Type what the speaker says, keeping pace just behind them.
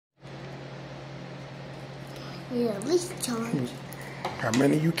Yeah, at least charge. How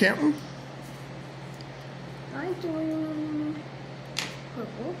many you counting? I'm doing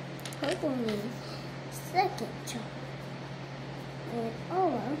purple. Purple means second charge. And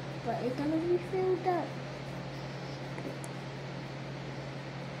orange, but it's gonna be filled up.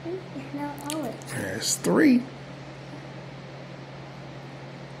 It's now orange. That's 3.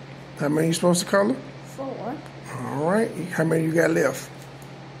 How many you supposed to color? 4. All right. How many you got left?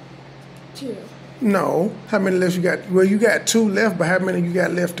 2. No. How many left you got? Well, you got 2 left, but how many you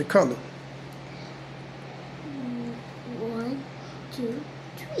got left to color? 1, 2,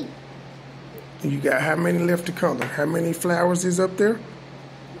 3. You got how many left to color? How many flowers is up there?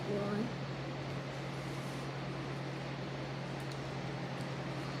 1.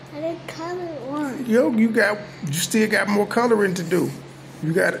 I didn't color 1. Yo, you still got more coloring to do.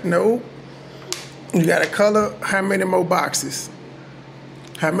 You got no. You got to color how many more boxes?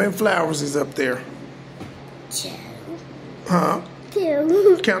 How many flowers is up there? 2. Huh?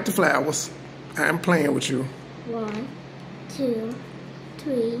 2. Count the flowers. I'm playing with you. 1, 2,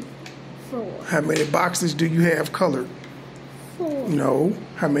 3, 4. How many boxes do you have colored? 4. No.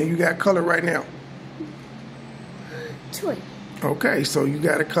 How many you got colored right now? 3. Okay, so you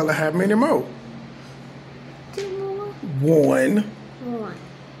got to color how many more? 2 more. 1. 1.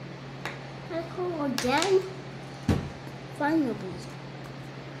 I call again. Finally.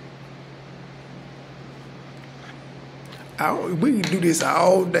 We can do this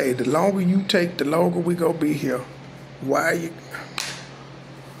all day. The longer you take, the longer we gonna be here. Why you?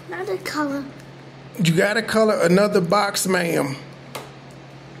 Another color. You gotta color another box, ma'am.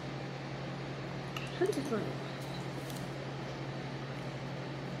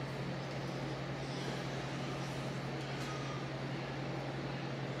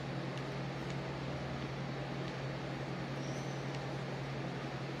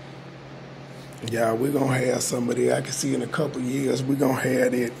 Yeah, we're gonna have somebody I can see in a couple years. We're gonna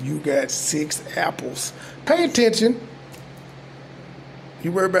have that. You got 6 apples. Pay attention.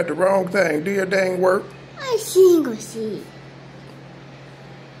 You worry about the wrong thing. Do your dang work. I see.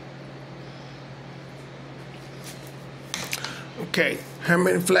 Okay, how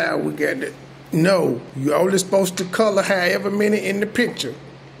many flowers we got there? No, you only supposed to color however many in the picture.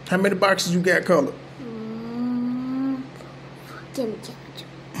 How many boxes you got colored? Let me count.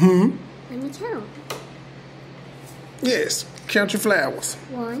 Let me count. Yes, count your flowers.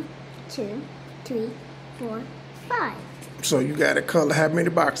 1, 2, 3, 4, 5. So you got to color how many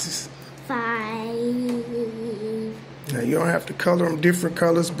boxes? 5. Now you don't have to color them different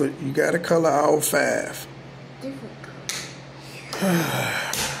colors, but you got to color all 5. Different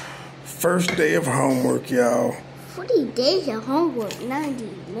colors. First day of homework, y'all. 40 days of homework, 90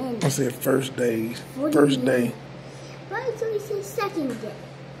 minutes. I said first day. 40 First day. minutes. Why do we say second day?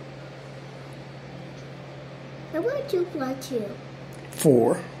 And what 2 plus 2?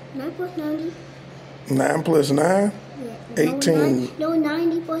 4. 9 plus 90? 9 plus 9? Yeah. 18. No,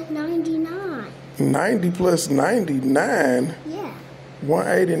 90 plus 99. 90 plus 99? Yeah.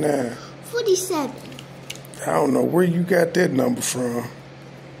 189. 47. I don't know where you got that number from.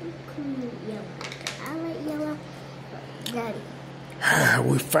 Yellow. I like yellow. Daddy.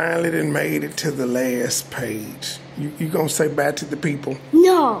 We finally done made it to the last page. You gonna say bye to the people?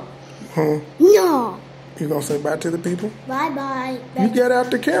 No. Huh? No. You gonna say bye to the people? Bye-bye. You get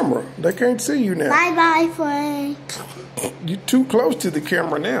out the camera. They can't see you now. Bye-bye, friends. You're too close to the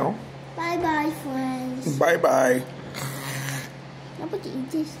camera now. Bye-bye, friends. Bye-bye. I'm about to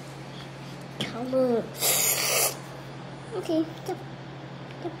eat this color. Okay, step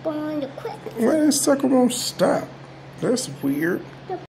on the quick. Well, this sucker won't stop. That's weird.